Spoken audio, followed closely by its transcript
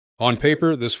On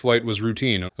paper, this flight was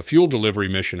routine, a fuel delivery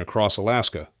mission across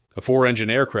Alaska, a four-engine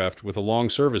aircraft with a long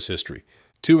service history,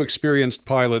 two experienced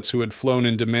pilots who had flown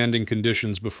in demanding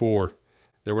conditions before.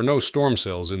 There were no storm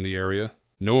cells in the area,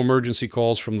 no emergency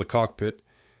calls from the cockpit,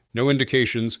 no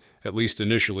indications, at least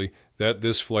initially, that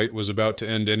this flight was about to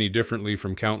end any differently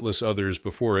from countless others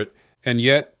before it, and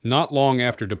yet, not long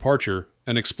after departure,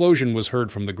 an explosion was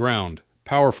heard from the ground,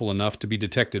 powerful enough to be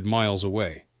detected miles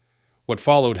away. What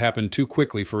followed happened too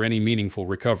quickly for any meaningful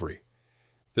recovery.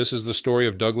 This is the story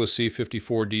of Douglas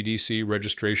C-54D-DC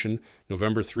registration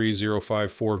November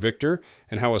 3054 Victor,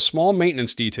 and how a small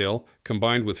maintenance detail,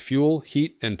 combined with fuel,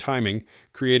 heat, and timing,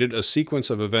 created a sequence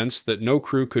of events that no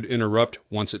crew could interrupt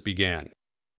once it began.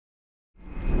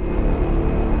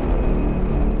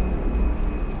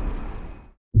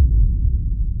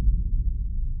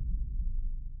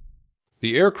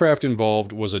 The aircraft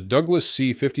involved was a Douglas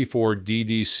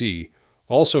C-54D-DC,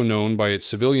 also known by its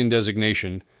civilian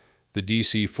designation, the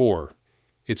DC-4.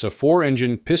 It's a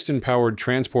four-engine, piston-powered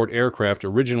transport aircraft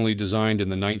originally designed in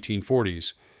the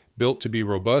 1940s, built to be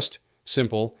robust,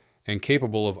 simple, and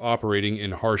capable of operating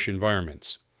in harsh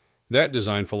environments. That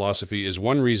design philosophy is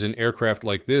one reason aircraft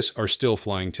like this are still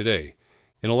flying today.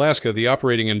 In Alaska, the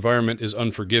operating environment is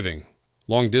unforgiving.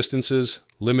 Long distances,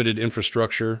 limited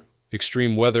infrastructure,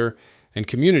 extreme weather, and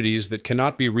communities that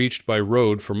cannot be reached by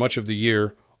road for much of the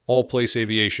year all place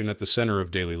aviation at the center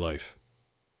of daily life.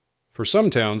 For some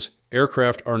towns,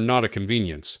 aircraft are not a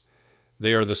convenience.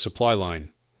 They are the supply line.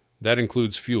 That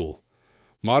includes fuel.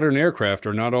 Modern aircraft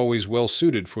are not always well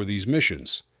suited for these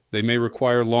missions. They may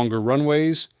require longer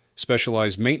runways,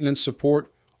 specialized maintenance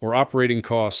support, or operating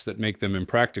costs that make them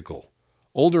impractical.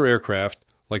 Older aircraft,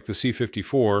 like the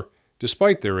C-54,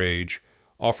 despite their age,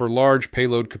 offer large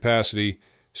payload capacity,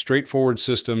 straightforward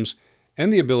systems,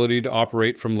 and the ability to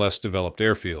operate from less developed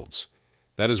airfields.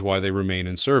 That is why they remain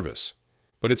in service.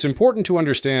 But it's important to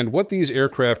understand what these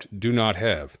aircraft do not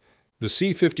have. The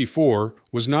C-54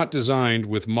 was not designed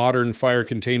with modern fire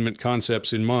containment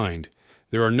concepts in mind.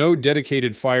 There are no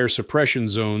dedicated fire suppression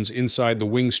zones inside the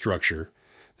wing structure.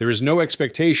 There is no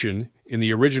expectation, in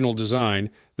the original design,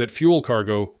 that fuel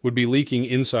cargo would be leaking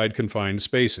inside confined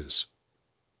spaces.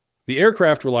 The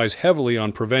aircraft relies heavily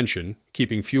on prevention,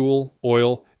 keeping fuel,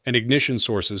 oil, and ignition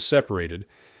sources separated,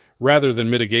 rather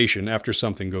than mitigation after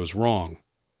something goes wrong.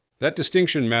 That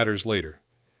distinction matters later.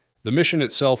 The mission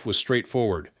itself was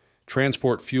straightforward: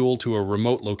 transport fuel to a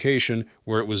remote location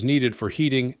where it was needed for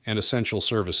heating and essential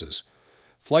services.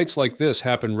 Flights like this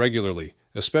happen regularly,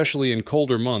 especially in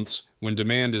colder months when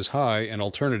demand is high and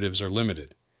alternatives are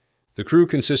limited. The crew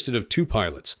consisted of two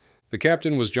pilots. The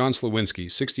captain was John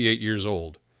Slawinski, 68 years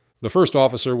old. The first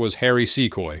officer was Harry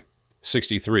Secoy,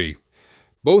 63.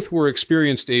 Both were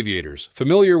experienced aviators,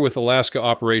 familiar with Alaska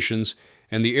operations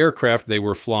and the aircraft they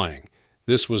were flying.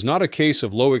 This was not a case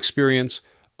of low experience,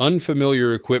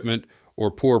 unfamiliar equipment,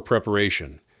 or poor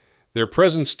preparation. Their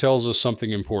presence tells us something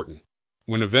important.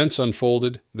 When events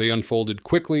unfolded, they unfolded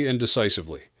quickly and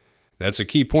decisively. That's a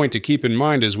key point to keep in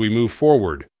mind as we move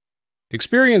forward.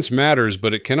 Experience matters,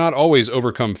 but it cannot always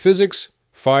overcome physics,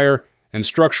 fire, and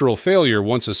structural failure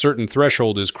once a certain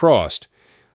threshold is crossed.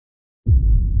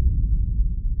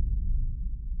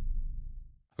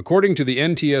 According to the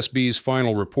NTSB's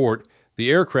final report,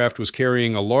 the aircraft was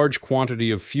carrying a large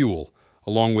quantity of fuel,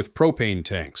 along with propane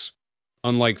tanks.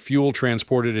 Unlike fuel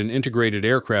transported in integrated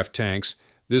aircraft tanks,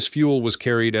 this fuel was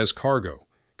carried as cargo,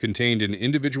 contained in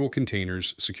individual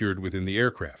containers secured within the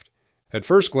aircraft. At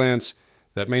first glance,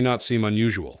 that may not seem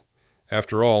unusual.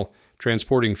 After all,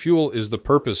 transporting fuel is the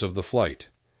purpose of the flight.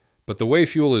 But the way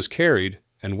fuel is carried,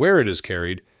 and where it is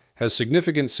carried, has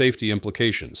significant safety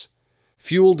implications.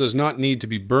 Fuel does not need to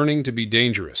be burning to be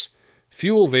dangerous.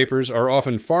 Fuel vapors are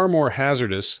often far more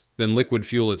hazardous than liquid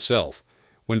fuel itself.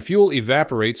 When fuel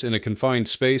evaporates in a confined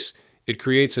space, it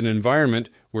creates an environment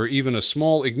where even a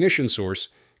small ignition source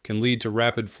can lead to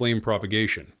rapid flame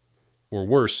propagation, or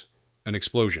worse, an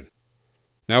explosion.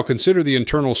 Now consider the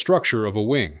internal structure of a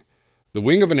wing. The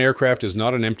wing of an aircraft is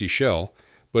not an empty shell,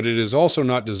 but it is also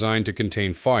not designed to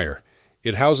contain fire.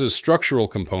 It houses structural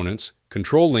components,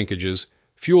 control linkages,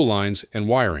 fuel lines, and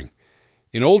wiring.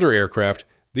 In older aircraft,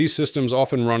 these systems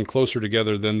often run closer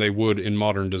together than they would in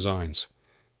modern designs.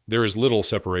 There is little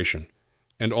separation,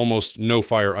 and almost no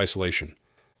fire isolation.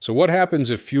 So what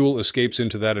happens if fuel escapes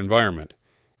into that environment?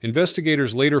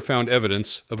 Investigators later found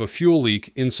evidence of a fuel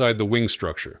leak inside the wing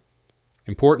structure.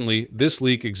 Importantly, this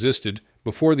leak existed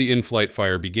before the in-flight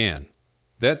fire began.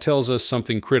 That tells us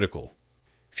something critical.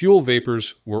 Fuel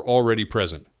vapors were already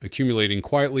present, accumulating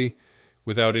quietly,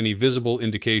 without any visible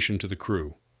indication to the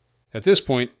crew. At this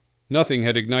point, nothing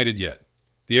had ignited yet.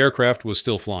 The aircraft was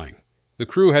still flying. The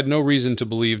crew had no reason to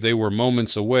believe they were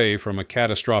moments away from a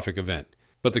catastrophic event,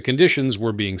 but the conditions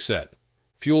were being set.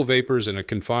 Fuel vapors in a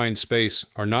confined space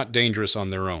are not dangerous on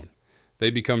their own.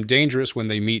 They become dangerous when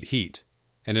they meet heat,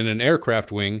 and in an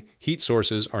aircraft wing, heat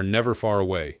sources are never far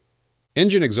away.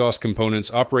 Engine exhaust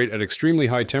components operate at extremely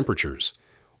high temperatures.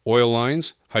 Oil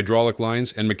lines, hydraulic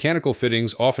lines, and mechanical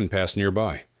fittings often pass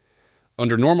nearby.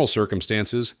 Under normal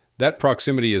circumstances, that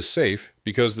proximity is safe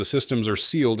because the systems are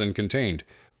sealed and contained.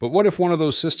 But what if one of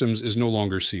those systems is no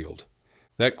longer sealed?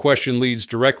 That question leads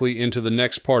directly into the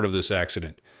next part of this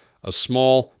accident, a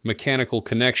small mechanical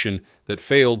connection that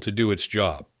failed to do its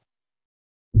job.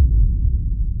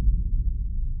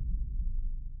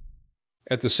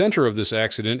 At the center of this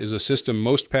accident is a system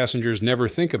most passengers never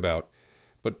think about,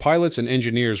 but pilots and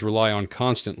engineers rely on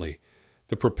constantly: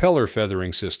 the propeller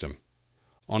feathering system.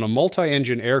 On a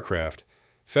multi-engine aircraft,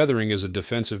 feathering is a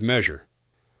defensive measure.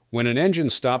 When an engine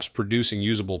stops producing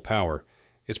usable power,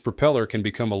 its propeller can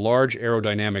become a large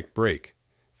aerodynamic brake.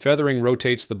 Feathering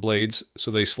rotates the blades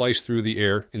so they slice through the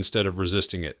air instead of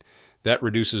resisting it. That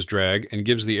reduces drag and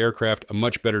gives the aircraft a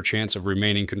much better chance of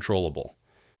remaining controllable.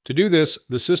 To do this,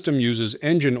 the system uses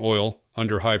engine oil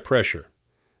under high pressure.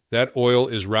 That oil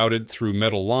is routed through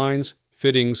metal lines,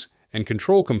 fittings, and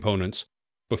control components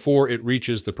before it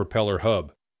reaches the propeller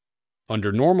hub.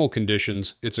 Under normal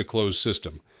conditions, it's a closed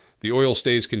system. The oil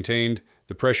stays contained,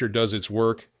 the pressure does its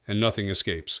work, and nothing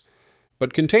escapes.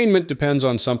 But containment depends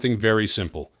on something very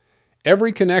simple.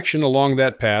 Every connection along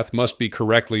that path must be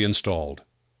correctly installed.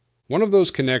 One of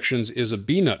those connections is a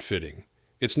B-nut fitting.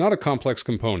 It's not a complex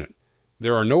component.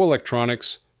 There are no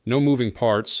electronics, no moving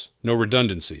parts, no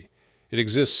redundancy. It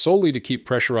exists solely to keep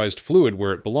pressurized fluid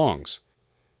where it belongs.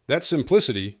 That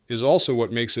simplicity is also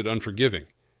what makes it unforgiving.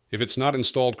 If it's not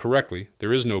installed correctly,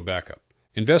 there is no backup.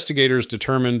 Investigators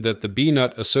determined that the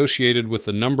B-nut associated with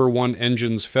the No. 1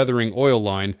 engine's feathering oil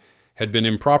line had been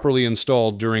improperly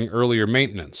installed during earlier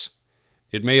maintenance.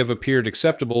 It may have appeared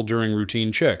acceptable during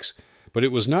routine checks, but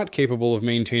it was not capable of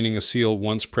maintaining a seal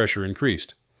once pressure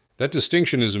increased. That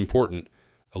distinction is important.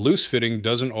 A loose fitting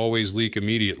doesn't always leak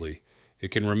immediately.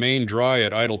 It can remain dry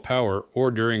at idle power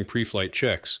or during pre-flight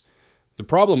checks. The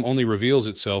problem only reveals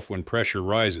itself when pressure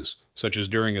rises, such as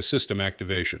during a system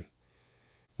activation.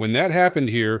 When that happened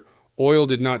here, oil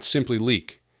did not simply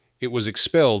leak. It was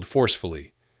expelled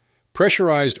forcefully.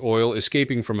 Pressurized oil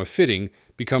escaping from a fitting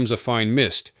becomes a fine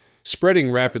mist,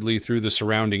 spreading rapidly through the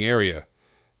surrounding area.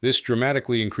 This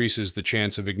dramatically increases the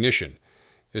chance of ignition,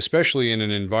 especially in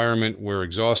an environment where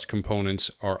exhaust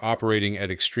components are operating at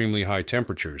extremely high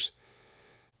temperatures.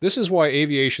 This is why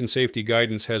aviation safety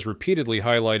guidance has repeatedly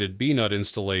highlighted B-nut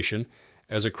installation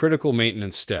as a critical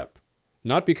maintenance step.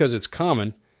 Not because it's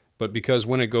common, but because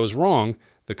when it goes wrong,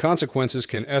 the consequences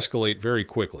can escalate very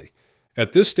quickly.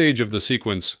 At this stage of the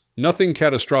sequence, nothing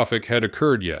catastrophic had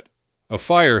occurred yet. A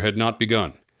fire had not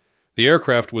begun. The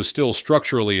aircraft was still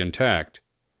structurally intact.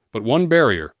 But one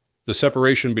barrier, the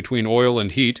separation between oil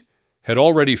and heat, had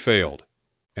already failed.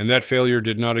 And that failure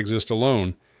did not exist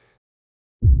alone.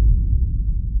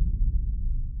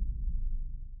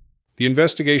 The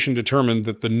investigation determined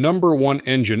that the No. 1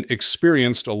 engine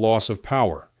experienced a loss of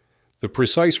power. The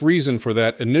precise reason for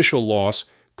that initial loss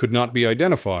could not be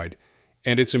identified,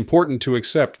 and it's important to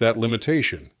accept that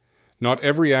limitation. Not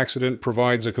every accident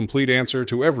provides a complete answer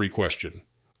to every question.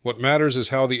 What matters is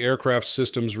how the aircraft's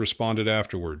systems responded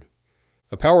afterward.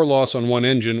 A power loss on one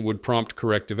engine would prompt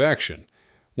corrective action.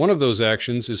 One of those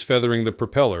actions is feathering the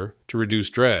propeller to reduce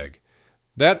drag.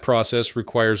 That process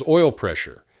requires oil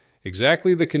pressure,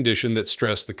 exactly the condition that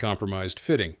stressed the compromised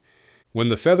fitting. When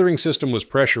the feathering system was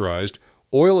pressurized,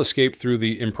 oil escaped through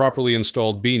the improperly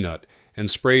installed B-nut and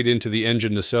sprayed into the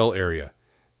engine nacelle area.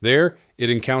 There,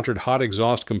 it encountered hot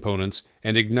exhaust components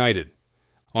and ignited.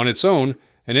 On its own,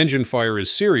 an engine fire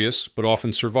is serious but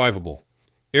often survivable.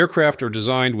 Aircraft are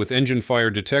designed with engine fire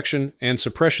detection and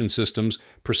suppression systems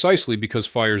precisely because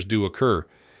fires do occur,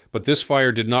 but this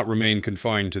fire did not remain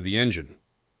confined to the engine.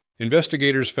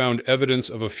 Investigators found evidence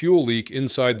of a fuel leak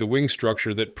inside the wing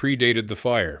structure that predated the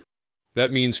fire.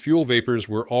 That means fuel vapors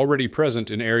were already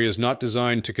present in areas not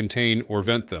designed to contain or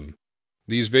vent them.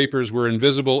 These vapors were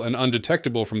invisible and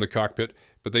undetectable from the cockpit,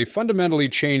 but they fundamentally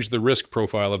changed the risk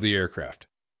profile of the aircraft.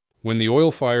 When the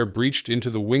oil fire breached into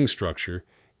the wing structure,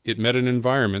 it met an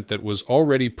environment that was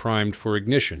already primed for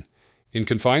ignition. In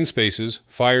confined spaces,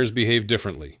 fires behave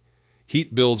differently.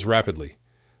 Heat builds rapidly.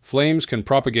 Flames can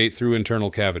propagate through internal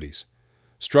cavities.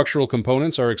 Structural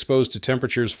components are exposed to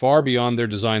temperatures far beyond their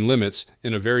design limits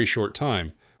in a very short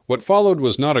time. What followed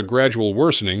was not a gradual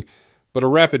worsening, but a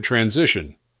rapid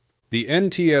transition. The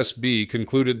NTSB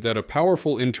concluded that a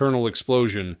powerful internal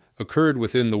explosion occurred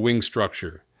within the wing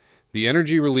structure. The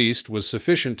energy released was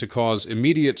sufficient to cause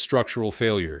immediate structural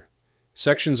failure.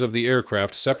 Sections of the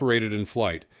aircraft separated in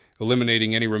flight,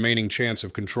 eliminating any remaining chance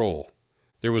of control.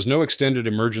 There was no extended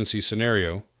emergency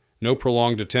scenario, no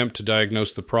prolonged attempt to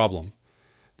diagnose the problem.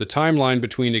 The timeline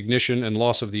between ignition and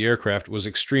loss of the aircraft was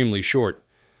extremely short.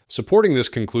 Supporting this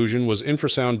conclusion was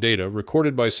infrasound data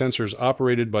recorded by sensors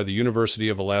operated by the University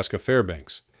of Alaska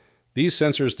Fairbanks. These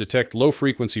sensors detect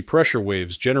low-frequency pressure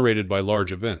waves generated by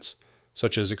large events,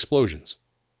 such as explosions.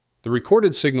 The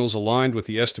recorded signals aligned with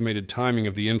the estimated timing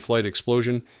of the in-flight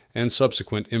explosion and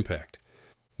subsequent impact.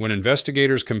 When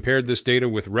investigators compared this data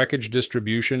with wreckage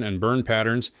distribution and burn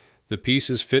patterns, the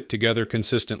pieces fit together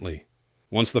consistently.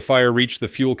 Once the fire reached the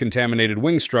fuel-contaminated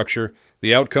wing structure,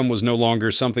 the outcome was no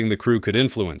longer something the crew could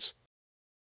influence.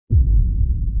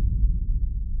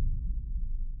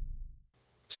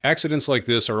 Accidents like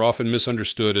this are often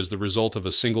misunderstood as the result of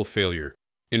a single failure.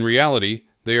 In reality,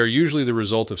 they are usually the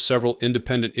result of several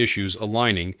independent issues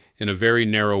aligning in a very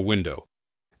narrow window.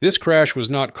 This crash was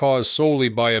not caused solely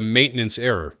by a maintenance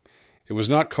error. It was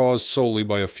not caused solely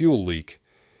by a fuel leak.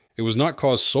 It was not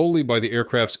caused solely by the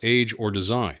aircraft's age or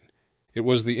design. It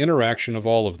was the interaction of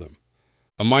all of them.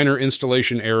 A minor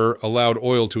installation error allowed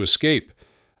oil to escape.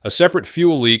 A separate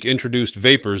fuel leak introduced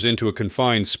vapors into a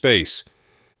confined space.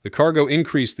 The cargo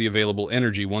increased the available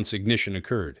energy once ignition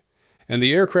occurred. And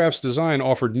the aircraft's design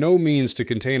offered no means to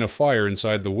contain a fire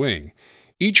inside the wing.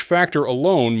 Each factor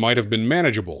alone might have been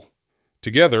manageable.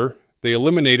 Together, they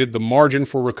eliminated the margin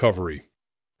for recovery.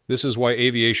 This is why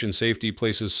aviation safety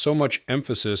places so much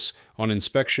emphasis on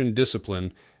inspection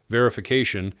discipline,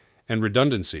 verification, and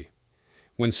redundancy.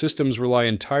 When systems rely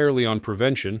entirely on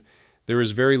prevention, there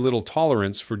is very little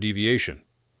tolerance for deviation.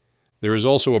 There is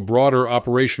also a broader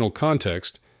operational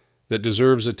context that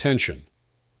deserves attention.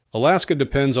 Alaska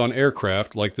depends on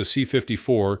aircraft like the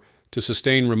C-54 to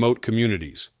sustain remote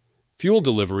communities. Fuel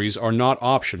deliveries are not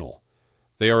optional.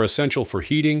 They are essential for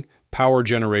heating, power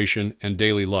generation, and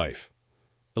daily life.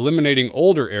 Eliminating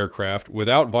older aircraft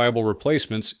without viable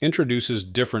replacements introduces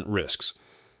different risks: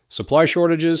 supply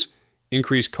shortages,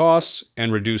 increased costs,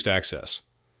 and reduced access.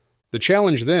 The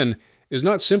challenge then is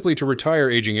not simply to retire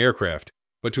aging aircraft,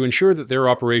 but to ensure that their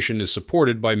operation is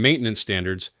supported by maintenance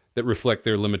standards that reflect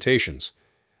their limitations.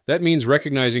 That means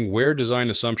recognizing where design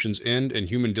assumptions end and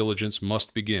human diligence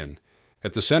must begin.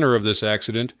 At the center of this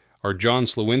accident are John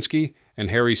Slawinski and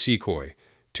Harry Secoy,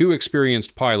 two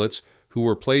experienced pilots who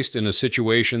were placed in a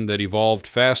situation that evolved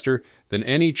faster than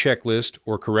any checklist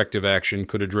or corrective action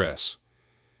could address.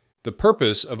 The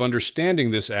purpose of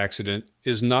understanding this accident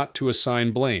is not to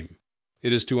assign blame.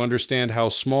 It is to understand how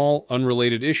small,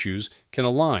 unrelated issues can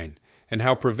align, and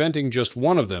how preventing just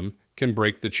one of them can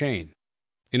break the chain.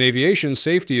 In aviation,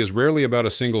 safety is rarely about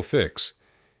a single fix.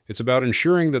 It's about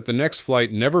ensuring that the next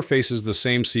flight never faces the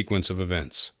same sequence of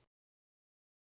events.